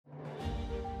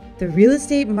The real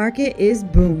estate market is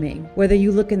booming. Whether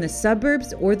you look in the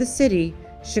suburbs or the city,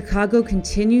 Chicago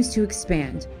continues to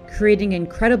expand, creating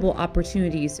incredible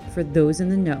opportunities for those in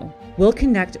the know. We'll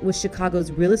connect with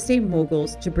Chicago's real estate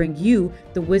moguls to bring you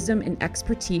the wisdom and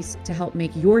expertise to help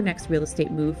make your next real estate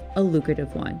move a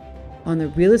lucrative one on the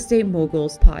Real Estate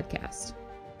Moguls podcast.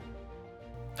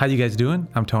 How you guys doing?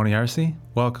 I'm Tony Arce.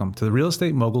 Welcome to the Real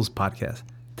Estate Moguls podcast.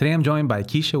 Today I'm joined by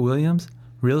Keisha Williams,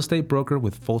 real estate broker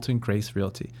with Fulton Grace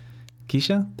Realty.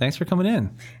 Keisha, thanks for coming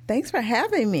in. Thanks for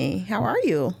having me. How are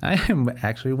you? I am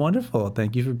actually wonderful.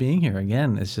 Thank you for being here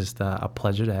again. It's just a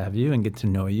pleasure to have you and get to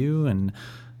know you. And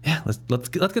yeah, let's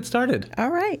get started. All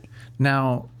right.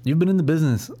 Now, you've been in the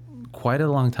business quite a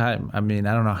long time. I mean,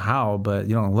 I don't know how, but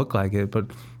you don't look like it,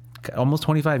 but almost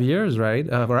 25 years, right?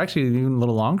 Or actually even a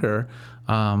little longer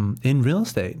in real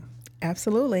estate.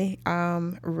 Absolutely.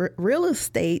 Real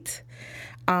estate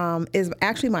is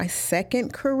actually my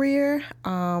second career.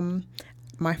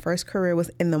 My first career was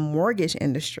in the mortgage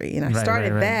industry, and I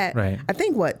started that. I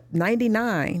think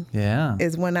 99. Yeah,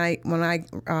 is when I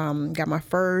got my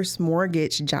first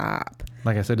mortgage job.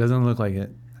 Like I said, it doesn't look like it.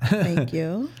 Thank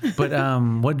you. But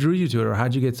what drew you to it, or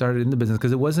how'd you get started in the business?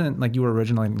 Because it wasn't like you were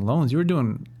originating loans; you were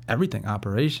doing everything,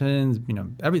 operations,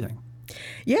 everything.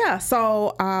 Yeah.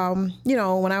 So,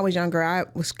 when I was younger, I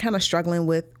was kind of struggling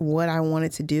with what I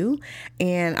wanted to do.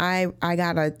 And I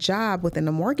got a job within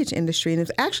the mortgage industry. And it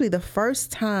was actually the first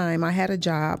time I had a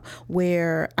job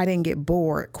where I didn't get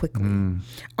bored quickly.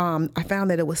 I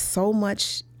found that it was so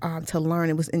much to learn.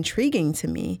 It was intriguing to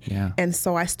me. Yeah. And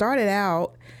so I started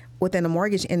out within the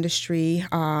mortgage industry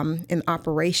in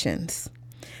operations.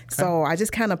 So I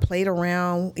just kind of played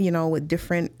around, with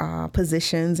different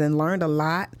positions and learned a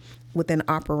lot within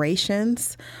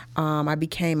operations. I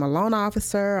became a loan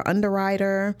officer,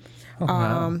 underwriter,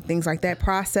 things like that,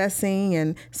 processing.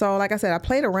 And so, like I said, I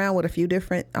played around with a few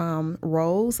different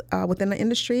roles within the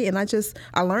industry, and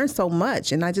I learned so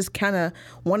much, and I just kind of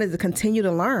wanted to continue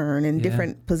to learn in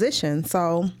different positions.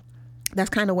 So that's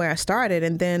kind of where I started.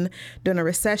 And then during a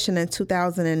recession in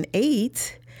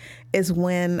 2008, is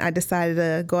when I decided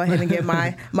to go ahead and get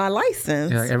my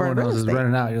license. Yeah, like everyone else is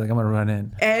running out. You're like, I'm going to run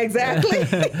in.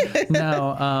 Exactly.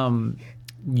 Now,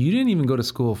 you didn't even go to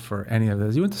school for any of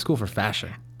this. You went to school for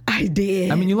fashion. I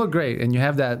did. I mean, you look great and you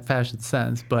have that fashion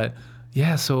sense, but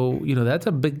yeah, so, that's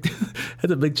a big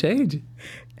change.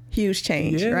 Huge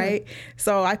change, right?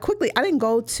 So I didn't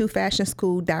go to fashion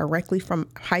school directly from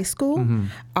high school.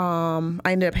 I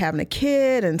ended up having a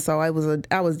kid, and so I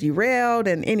was derailed.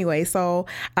 And anyway, so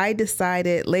I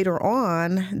decided later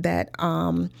on that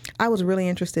I was really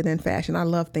interested in fashion. I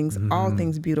love things, all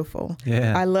things beautiful.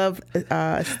 Yeah. I love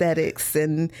aesthetics,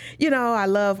 and I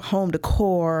love home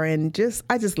decor, and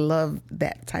I just love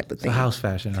that type of thing. So house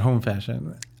fashion or home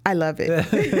fashion. I love it.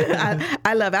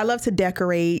 I love it. I love to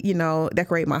decorate,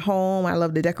 decorate my home. I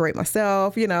love to decorate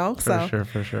myself,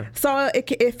 For sure. So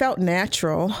it felt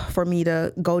natural for me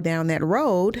to go down that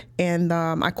road. And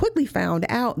I quickly found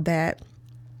out that,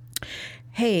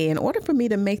 hey, in order for me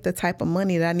to make the type of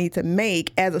money that I need to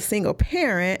make as a single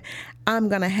parent, I'm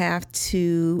going to have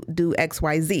to do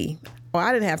XYZ. Well,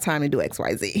 I didn't have time to do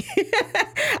XYZ.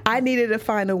 I needed to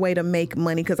find a way to make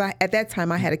money because at that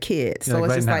time I had a kid. So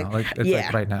it's just like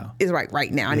right now. It's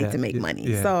right now. I need to make money.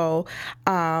 Yeah. So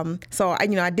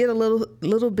I did a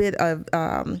little bit of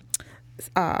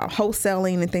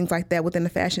wholesaling and things like that within the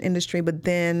fashion industry. But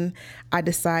then I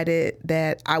decided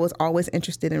that I was always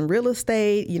interested in real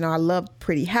estate. I love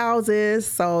pretty houses.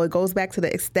 So it goes back to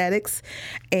the aesthetics.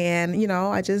 And,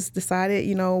 I just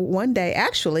decided, one day,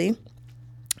 actually,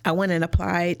 I went and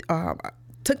applied,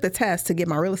 took the test to get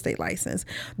my real estate license.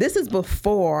 This is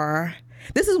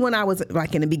when I was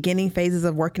like in the beginning phases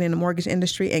of working in the mortgage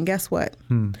industry. And guess what?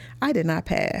 I did not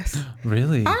pass.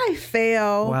 Really? I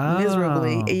failed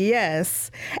miserably.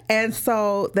 Yes. And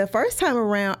so the first time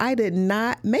around, I did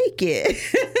not make it.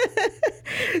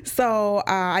 So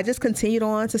I just continued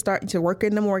on to start to work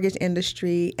in the mortgage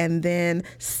industry. And then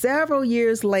several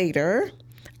years later,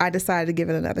 I decided to give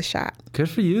it another shot. Good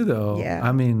for you, though. Yeah.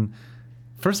 I mean,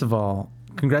 first of all,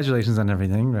 congratulations on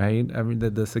everything, right? I mean,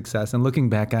 the success. And looking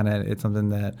back on it, it's something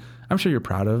that I'm sure you're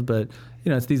proud of, but,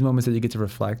 it's these moments that you get to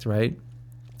reflect, right?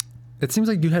 It seems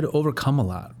like you had to overcome a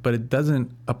lot, but it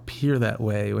doesn't appear that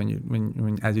way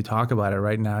when as you talk about it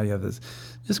right now. You have this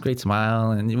just great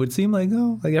smile, and it would seem like,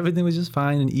 everything was just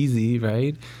fine and easy,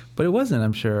 right? But it wasn't,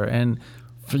 I'm sure. And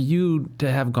for you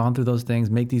to have gone through those things,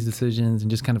 make these decisions,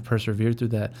 and just kind of persevere through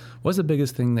that, what's the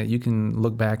biggest thing that you can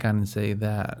look back on and say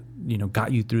that,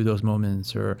 got you through those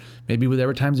moments? Or maybe there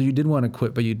were times that you did want to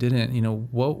quit, but you didn't.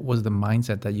 What was the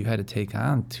mindset that you had to take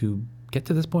on to get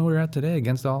to this point where you're at today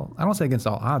against all, I don't say against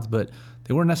all odds, but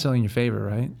they weren't necessarily in your favor,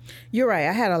 right? You're right.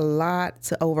 I had a lot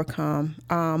to overcome.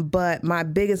 But my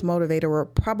biggest motivator were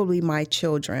probably my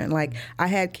children. Like, I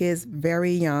had kids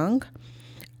very young.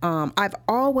 I've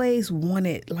always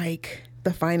wanted, like,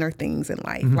 the finer things in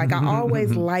life. Like, I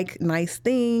always liked nice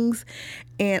things,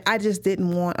 and I just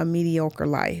didn't want a mediocre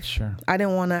life. Sure. I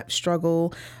didn't want to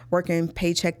struggle working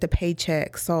paycheck to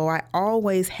paycheck. So I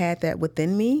always had that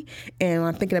within me, and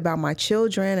I'm thinking about my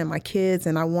children and my kids,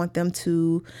 and I want them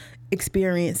to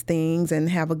experience things and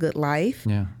have a good life.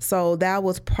 Yeah. So that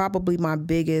was probably my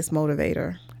biggest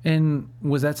motivator. And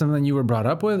was that something you were brought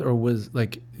up with, or was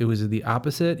it was the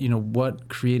opposite? You know, what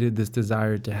created this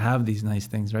desire to have these nice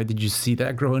things, right? Did you see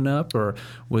that growing up, or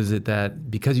was it that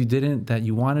because you didn't, that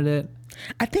you wanted it?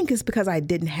 I think it's because I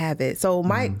didn't have it. So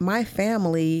my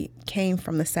family came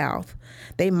from the South.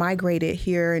 They migrated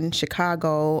here in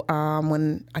Chicago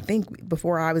when, I think,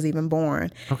 before I was even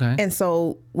born. Okay. And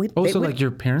so like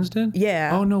your parents did?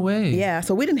 Yeah. Oh, no way. Yeah.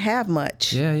 So we didn't have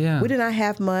much. Yeah. We did not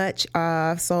have much.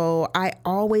 So I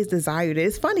always desired it.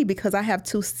 It's funny because I have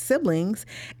two siblings,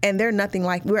 and they're nothing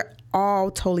like, we're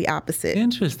all totally opposite.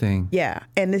 Interesting. Yeah.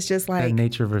 And it's just like that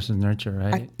nature versus nurture,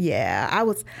 right? I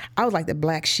was like the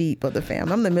black sheep of the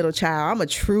family. I'm the middle child. I'm a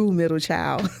true middle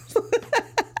child.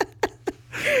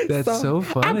 That's so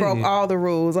funny. I broke all the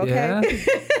rules, okay?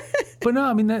 Yeah. But no,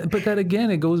 I mean, that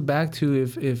again, it goes back to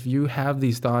if you have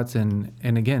these thoughts, and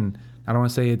again, I don't want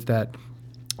to say it's that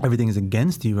everything is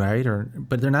against you, right?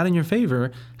 But they're not in your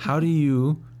favor. How do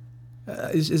you?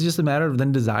 It's just a matter of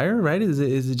then desire, right? Is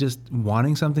it just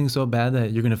wanting something so bad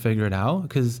that you're going to figure it out?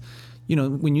 Because, you know,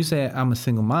 when you say I'm a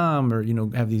single mom, or, you know,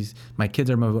 have my kids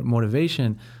are my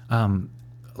motivation,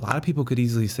 a lot of people could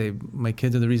easily say my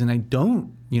kids are the reason I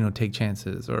don't, you know, take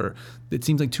chances, or it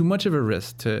seems like too much of a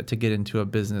risk to get into a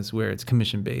business where it's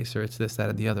commission based, or it's this, that,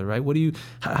 or the other, right?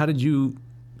 How did you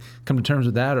come to terms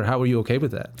with that, or how were you okay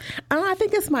with that? I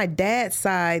think it's my dad's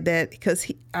side because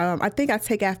I think I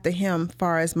take after him as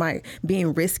far as my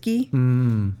being risky.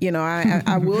 You know,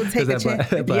 I will take a chance.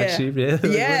 Black sheep, yeah.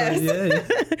 Yes.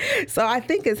 Yeah. So I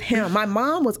think it's him. My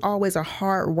mom was always a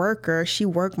hard worker. She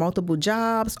worked multiple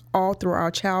jobs all through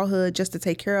our childhood just to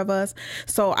take care of us.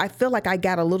 So I feel like I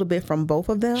got a little bit from both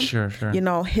of them. Sure. You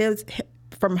know,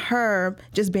 from her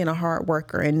just being a hard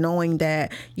worker and knowing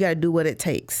that you got to do what it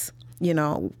takes. You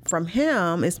know, from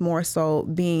him, it's more so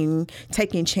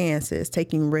taking chances,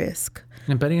 taking risk.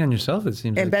 And betting on yourself, it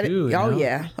seems like too.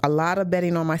 Yeah. A lot of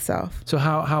betting on myself. So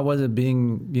how was it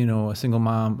being, you know, a single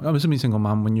mom? I'm assuming single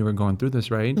mom when you were going through this,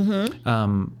 right?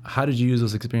 Mm-hmm. How did you use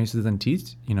those experiences and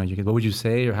teach, you know, what would you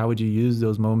say, or how would you use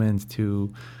those moments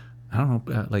to, I don't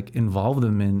know, like involve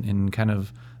them in kind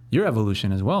of your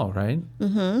evolution as well, right?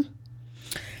 Mm-hmm.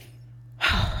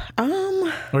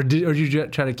 Or did you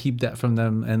try to keep that from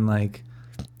them and like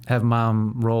have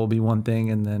mom role be one thing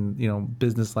and then, you know,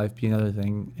 business life be another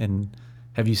thing? And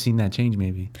have you seen that change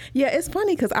maybe? Yeah, it's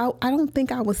funny because I don't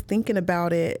think I was thinking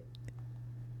about it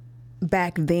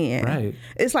back then. Right.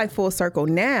 It's like full circle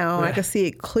now. Right. I can see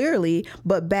it clearly,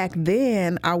 but back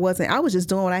then I wasn't. I was just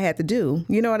doing what I had to do.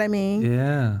 You know what I mean?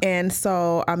 Yeah. And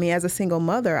so, I mean, as a single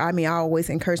mother, I always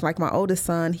encouraged, like my oldest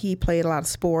son, he played a lot of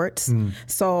sports.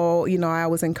 So, you know, I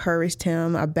always encouraged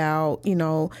him about, you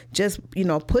know, just, you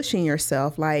know, pushing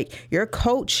yourself. Like your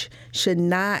coach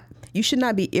you should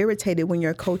not be irritated when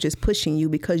your coach is pushing you,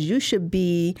 because you should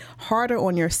be harder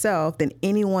on yourself than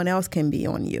anyone else can be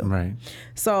on you. Right.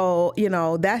 So, you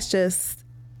know, that's just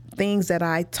things that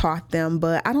I taught them,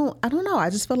 but I don't know. I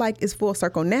just feel like it's full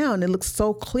circle now and it looks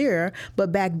so clear.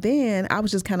 But back then I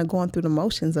was just kind of going through the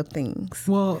motions of things.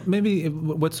 Well, maybe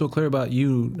what's so clear about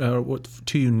you,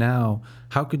 to you now,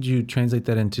 how could you translate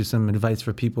that into some advice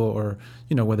for people, or,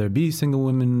 you know, whether it be single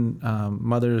women,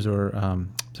 mothers, or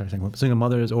single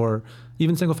mothers, or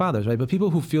even single fathers, right? But people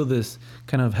who feel this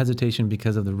kind of hesitation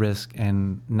because of the risk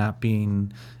and not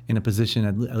being in a position,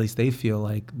 at least they feel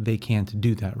like they can't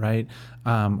do that, right?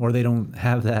 Or they don't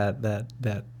have that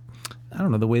I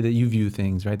don't know, the way that you view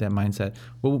things, right? That mindset.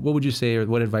 What would you say, or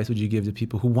what advice would you give to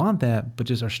people who want that but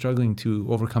just are struggling to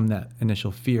overcome that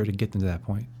initial fear to get them to that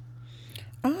point?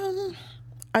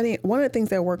 I think one of the things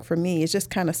that work for me is just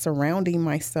kind of surrounding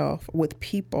myself with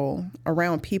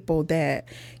around people that,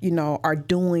 you know, are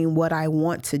doing what I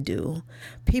want to do,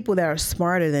 people that are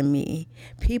smarter than me,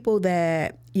 people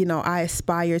that, you know, I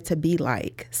aspire to be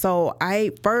like. So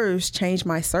I first changed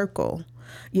my circle,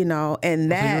 you know, and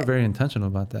that. So you were very intentional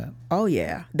about that. Oh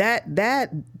yeah, that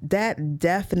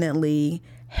definitely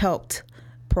helped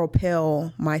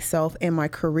propel myself and my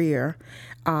career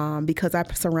because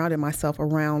I've surrounded myself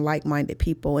around like-minded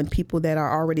people and people that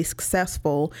are already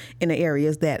successful in the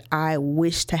areas that I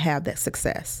wish to have that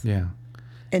success. Yeah.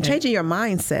 And changing your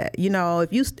mindset. You know,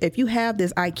 if you have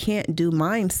this I can't do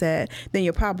mindset, then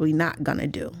you're probably not going to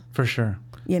do. For sure.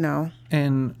 You know.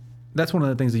 And that's one of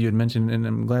the things that you had mentioned, and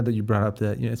I'm glad that you brought up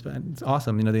that, you know, it's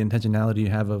awesome, you know, the intentionality you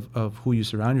have of who you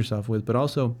surround yourself with, but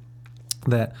also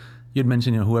that you'd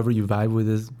mentioned, you know, whoever you vibe with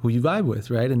is who you vibe with,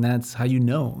 right? And that's how you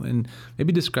know. And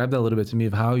maybe describe that a little bit to me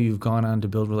of how you've gone on to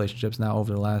build relationships now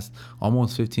over the last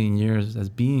almost 15 years as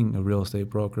being a real estate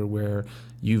broker, where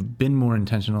you've been more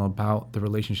intentional about the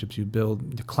relationships you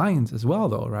build to clients as well,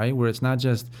 though, right? Where it's not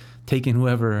just taking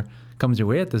whoever comes your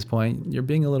way at this point. You're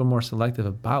being a little more selective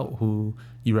about who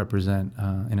you represent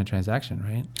in a transaction,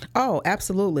 right? Oh,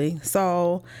 absolutely.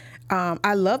 So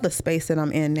I love the space that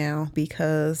I'm in now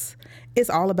because it's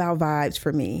all about vibes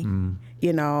for me.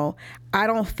 You know, I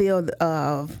don't feel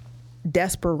of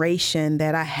desperation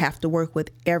that I have to work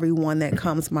with everyone that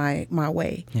comes my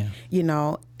way. Yeah. You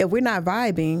know, if we're not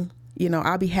vibing, you know,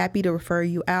 I'll be happy to refer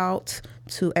you out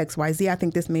to XYZ. I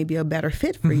think this may be a better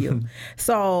fit for you.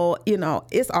 So, you know,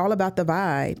 it's all about the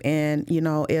vibe. And, you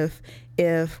know, if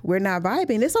we're not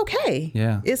vibing, it's okay.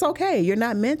 Yeah. It's okay. You're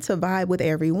not meant to vibe with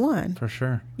everyone. For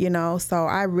sure. You know, so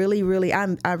I really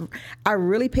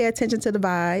pay attention to the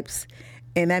vibes.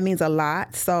 And that means a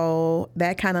lot. So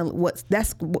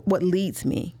that's what leads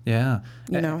me. Yeah.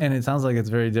 You know, and it sounds like it's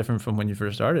very different from when you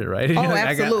first started, right? Oh,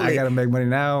 absolutely. I got to make money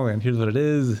now, and here's what it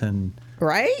is. And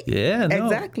right? Yeah. No,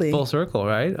 exactly. Full circle,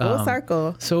 right? Full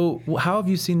circle. So how have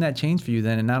you seen that change for you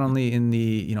then? And not only in the,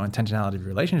 you know, intentionality of your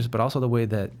relationships, but also the way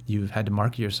that you've had to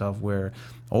market yourself, where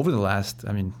over the last,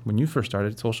 I mean, when you first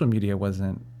started, social media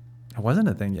wasn't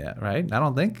a thing yet, right? I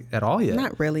don't think at all yet.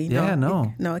 Not really. Yeah,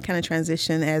 no. It kind of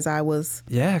transitioned as I was.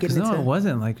 Yeah, because it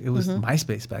wasn't like, it was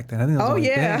MySpace back then. I think that was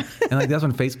the only thing. And like that's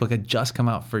when Facebook had just come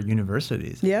out for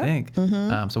universities. I think.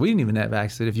 So we didn't even have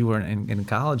access if you weren't in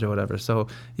college or whatever. So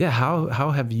yeah,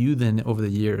 how have you then over the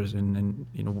years and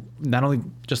you know, not only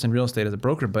just in real estate as a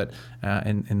broker, but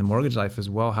in the mortgage life as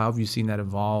well, how have you seen that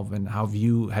evolve, and how have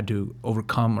you had to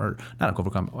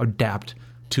adapt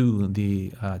to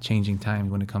the changing times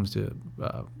when it comes to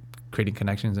creating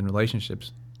connections and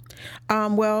relationships?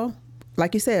 Well,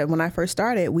 like you said, when I first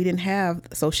started, we didn't have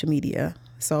social media.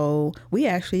 So we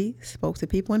actually spoke to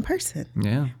people in person.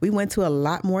 Yeah. We went to a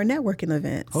lot more networking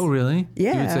events. Oh, really?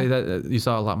 Yeah. You would say that you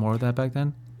saw a lot more of that back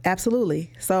then?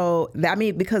 Absolutely. So, I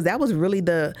mean, because that was really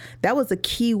the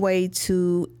key way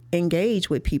to engage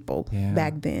with people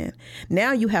back then.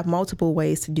 Now you have multiple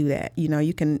ways to do that. You know,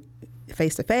 you can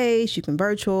face-to-face, you can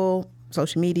virtual,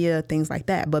 social media, things like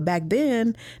that. But back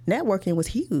then, networking was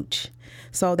huge.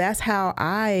 So that's how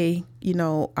I, you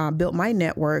know, built my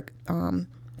network.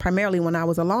 Primarily when I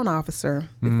was a loan officer,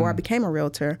 before I became a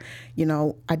realtor, you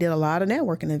know, I did a lot of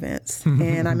networking events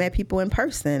and I met people in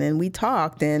person and we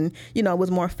talked, and, you know, it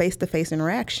was more face-to-face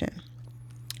interaction.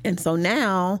 And so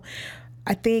now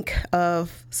I think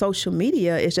of social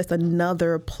media as just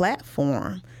another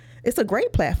platform. It's a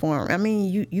great platform. I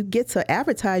mean, you get to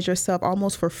advertise yourself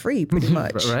almost for free, pretty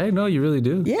much. Right? No, you really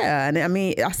do. Yeah. And I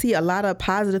mean, I see a lot of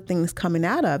positive things coming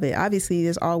out of it. Obviously,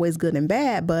 there's always good and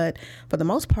bad, but for the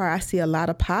most part, I see a lot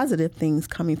of positive things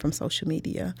coming from social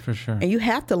media. For sure. And you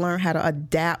have to learn how to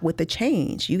adapt with the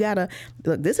change. You got to,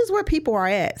 look, this is where people are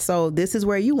at. So this is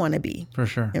where you want to be. For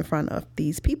sure. In front of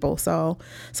these people. So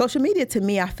social media, to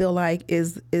me, I feel like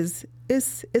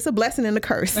it's a blessing and a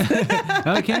curse.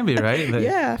 No, it can be, right?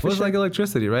 Yeah, for sure. It's like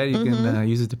electricity, right? You can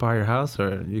use it to power your house,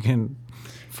 or you can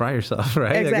fry yourself,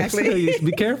 right? Exactly. I guess,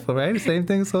 be careful, right? Same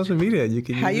thing with social media. You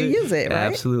can use it, right?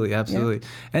 Absolutely. Yeah.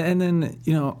 And then,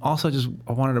 you know, also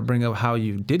I wanted to bring up how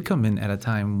you did come in at a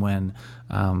time when,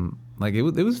 like it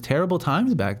was terrible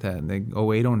times back then, like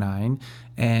 08, 09.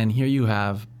 And here you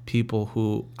have people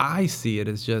who I see it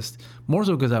as just more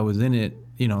so because I was in it,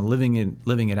 you know, living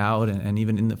it out, and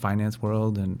even in the finance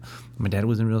world, and my dad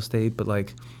was in real estate, but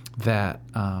like that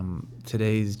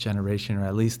today's generation, or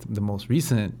at least the most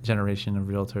recent generation of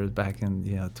realtors back in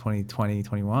 2020,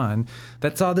 21,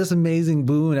 that saw this amazing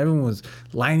boom, and everyone was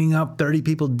lining up 30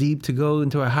 people deep to go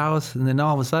into a house, and then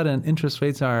all of a sudden interest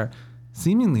rates are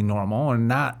seemingly normal or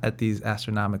not at these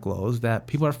astronomical lows, that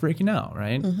people are freaking out,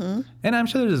 right? And I'm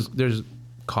sure there's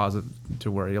cause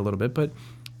to worry a little bit, but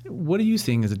what are you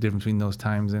seeing as a difference between those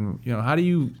times, and how do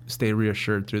you stay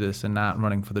reassured through this and not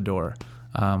running for the door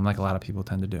like a lot of people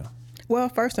tend to do? Well,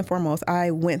 first and foremost,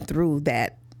 I went through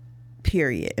that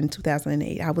period in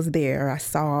 2008. I was there. I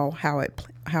saw how it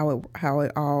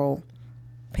all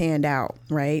panned out,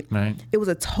 right? Right. It was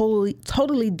a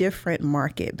totally different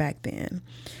market back then.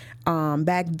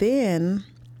 Back then,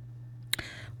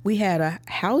 we had a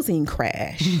housing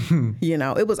crash. It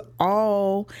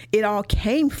all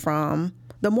came from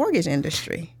the mortgage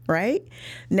industry, right?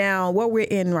 Now, what we're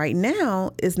in right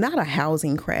now is not a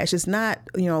housing crash. It's not,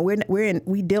 we're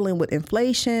dealing with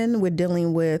inflation. We're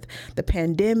dealing with the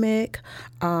pandemic.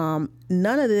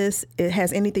 None of this, it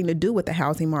has anything to do with the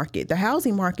housing market. The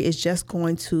housing market is just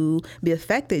going to be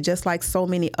affected just like so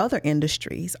many other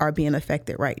industries are being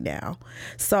affected right now.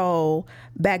 So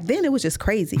back then it was just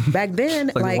crazy. Back then,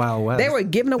 like Wild West. they were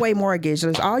giving away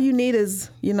mortgages. All you need is,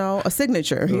 a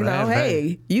signature,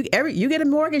 hey, you get a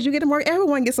mortgage,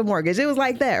 everyone gets a mortgage. It was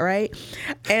like that, right?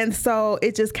 And so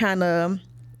it just kind of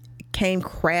came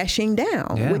crashing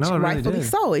down, which really rightfully did.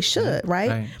 so, it should,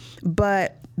 right?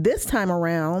 But this time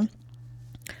around,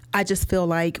 I just feel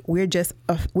like we're just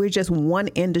one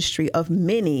industry of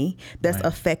many that's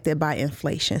affected by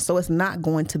inflation. So it's not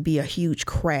going to be a huge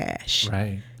crash.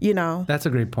 Right. That's a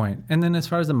great point. And then as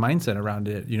far as the mindset around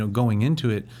it, going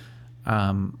into it,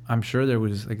 I'm sure there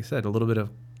was, like I said, a little bit of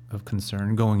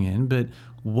concern going in, but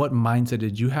what mindset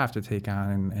did you have to take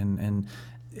on, and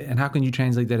how can you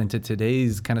translate that into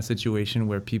today's kind of situation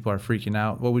where people are freaking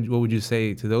out? What would you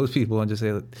say to those people, and just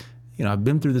say, I've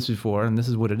been through this before and this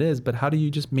is what it is, but how do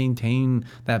you just maintain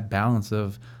that balance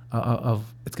of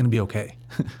it's going to be okay?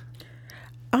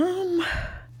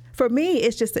 For me,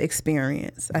 it's just the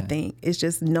experience. I think it's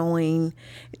just looking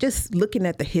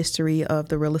at the history of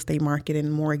the real estate market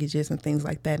and mortgages and things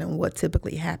like that, and what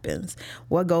typically happens.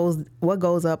 What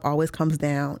goes up always comes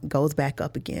down, goes back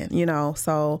up again.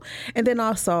 So, and then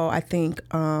also I think,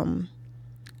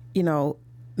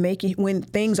 when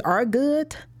things are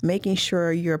good, making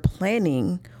sure you're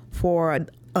planning for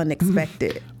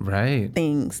unexpected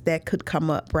things that could come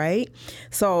up, right?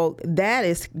 So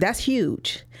that's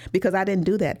huge, because I didn't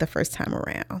do that the first time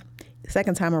around. The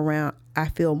second time around, I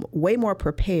feel way more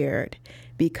prepared,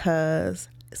 because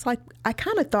it's like I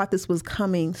kind of thought this was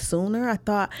coming sooner. I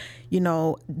thought,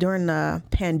 during the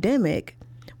pandemic,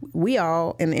 we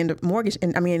all in the mortgage,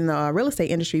 in the real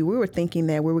estate industry, we were thinking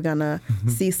that we were gonna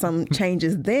see some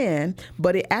changes then,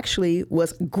 but it actually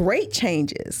was great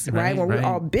changes, right? When we're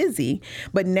all busy,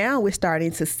 but now we're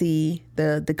starting to see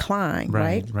the decline,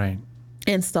 right? Right.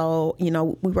 And so,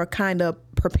 we were kind of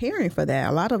preparing for that.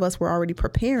 A lot of us were already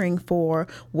preparing for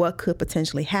what could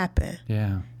potentially happen.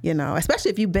 Yeah.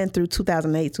 Especially if you've been through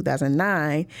 2008,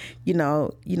 2009,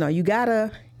 you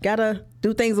gotta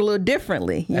do things a little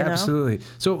differently. Absolutely.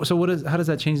 So how does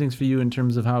that change things for you in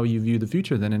terms of how you view the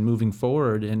future then, and moving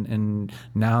forward, and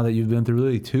now that you've been through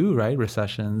really two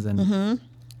recessions, and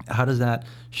how does that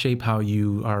shape how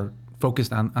you are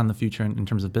focused on the future in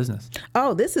terms of business?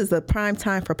 Oh, this is a prime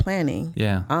time for planning.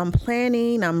 Yeah. I'm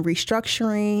planning, I'm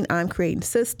restructuring, I'm creating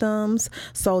systems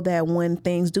so that when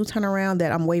things do turn around,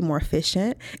 that I'm way more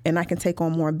efficient and I can take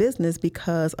on more business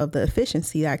because of the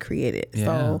efficiency I created.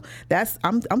 Yeah. So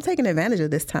I'm taking advantage of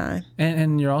this time.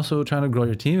 And you're also trying to grow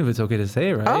your team, if it's okay to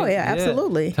say, right? Oh yeah,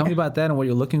 absolutely. Tell me about that and what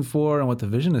you're looking for and what the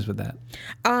vision is with that.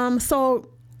 So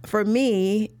for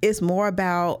me, it's more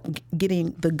about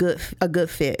getting a good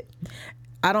fit.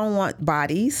 I don't want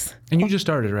bodies. And you just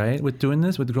started, right, with doing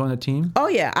this, with growing a team? Oh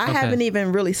yeah, I haven't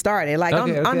even really started. Like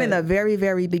I'm in the very,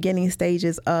 very beginning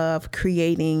stages of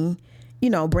creating,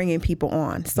 bringing people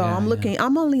on. So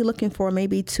I'm only looking for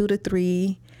maybe 2 to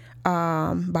 3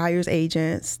 buyers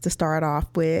agents to start off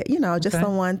with, just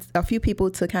a few people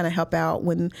to kind of help out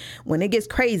when it gets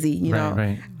crazy.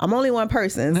 Right. I'm only one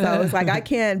person, so it's like I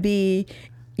can't be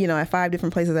at 5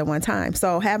 different places at one time.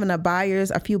 So having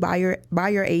a few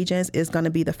buyer agents is going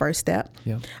to be the first step.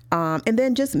 Yep. And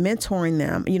then just mentoring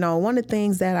them. One of the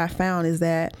things that I found is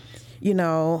that,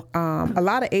 a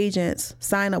lot of agents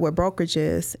sign up with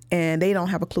brokerages and they don't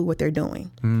have a clue what they're doing.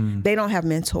 They don't have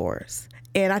mentors.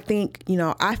 And I think,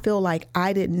 I feel like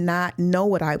I did not know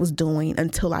what I was doing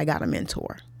until I got a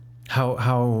mentor.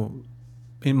 How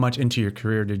much into your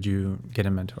career did you get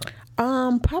a mentor?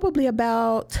 Probably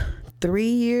about 3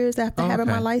 years after having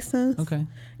my license. Okay.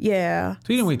 Yeah.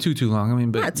 So you didn't wait too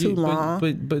long. But not too long.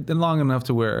 But long enough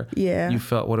to where you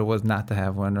felt what it was not to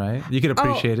have one, right? You could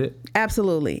appreciate it.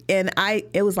 Absolutely. And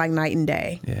it was like night and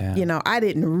day. Yeah. I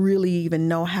didn't really even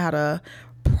know how to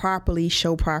properly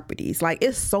show properties. Like,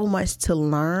 it's so much to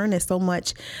learn. It's so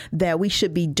much that we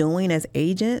should be doing as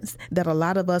agents that a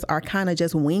lot of us are kind of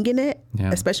just winging it,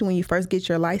 especially when you first get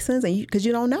your license and because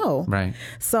you don't know. Right.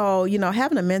 So,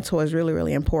 having a mentor is really,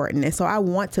 really important. And so I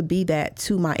want to be that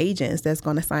to my agents that's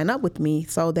going to sign up with me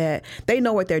so that they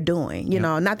know what they're doing.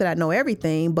 Not that I know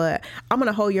everything, but I'm going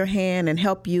to hold your hand and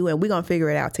help you, and we're going to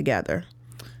figure it out together.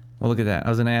 Well, look at that. I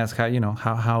was going to ask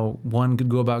how one could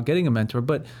go about getting a mentor,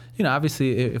 but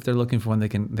obviously if they're looking for one, they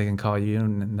can call you,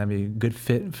 and that'd be a good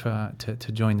fit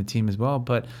to join the team as well.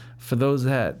 But for those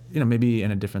that maybe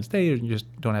in a different state or you just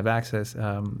don't have access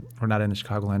or not in the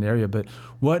Chicagoland area, but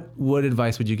what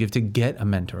advice would you give to get a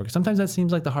mentor? Because sometimes that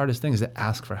seems like the hardest thing is to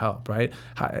ask for help, right?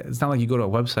 It's not like you go to a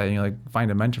website and you're like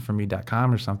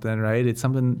findamentorforme.com or something, right? It's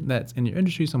something that's in your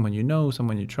industry, someone you know,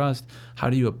 someone you trust.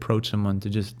 How do you approach someone to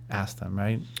just ask them,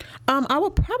 right? I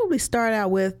would probably start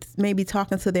out with maybe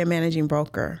talking to their managing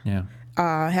broker. Yeah.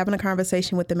 Having a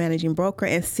conversation with the managing broker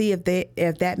and see if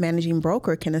that managing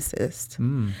broker can assist.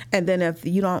 And then if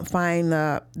you don't find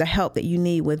the help that you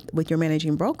need with your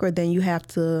managing broker, then you have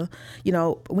to,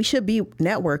 we should be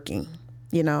networking,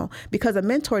 because a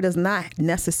mentor does not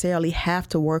necessarily have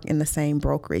to work in the same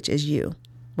brokerage as you.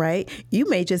 Right? You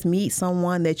may just meet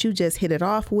someone that you just hit it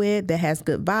off with that has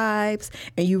good vibes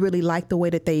and you really like the way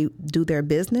that they do their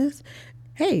business.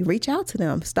 Hey, reach out to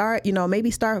them.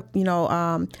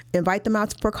 Invite them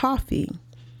out for coffee.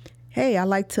 Hey, I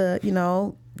like to,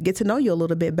 get to know you a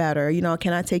little bit better.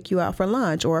 Can I take you out for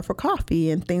lunch or for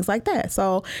coffee and things like that?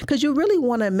 So, because you really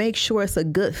want to make sure it's a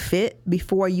good fit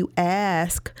before you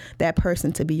ask that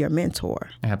person to be your mentor.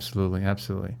 Absolutely.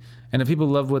 Absolutely. And if people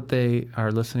love what they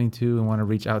are listening to and want to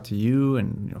reach out to you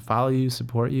and follow you,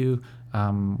 support you,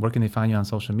 where can they find you on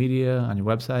social media, on your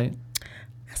website?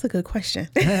 That's a good question.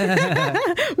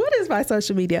 What is my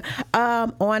social media?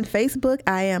 On Facebook,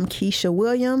 I am Keisha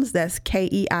Williams. That's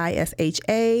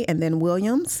Keisha and then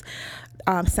Williams.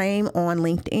 Same on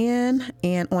LinkedIn.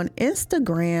 And on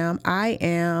Instagram, I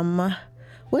am...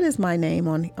 What is my name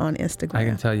on Instagram? I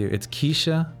can tell you. It's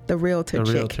Keisha. The Realtor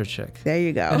Chick. There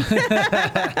you go.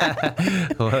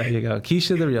 Well, there you go.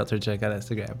 Keisha, the Realtor Chick on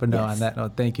Instagram. But no, yes. On that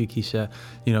note, thank you, Keisha,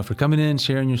 for coming in,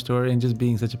 sharing your story, and just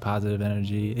being such a positive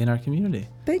energy in our community.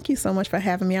 Thank you so much for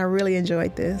having me. I really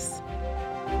enjoyed this.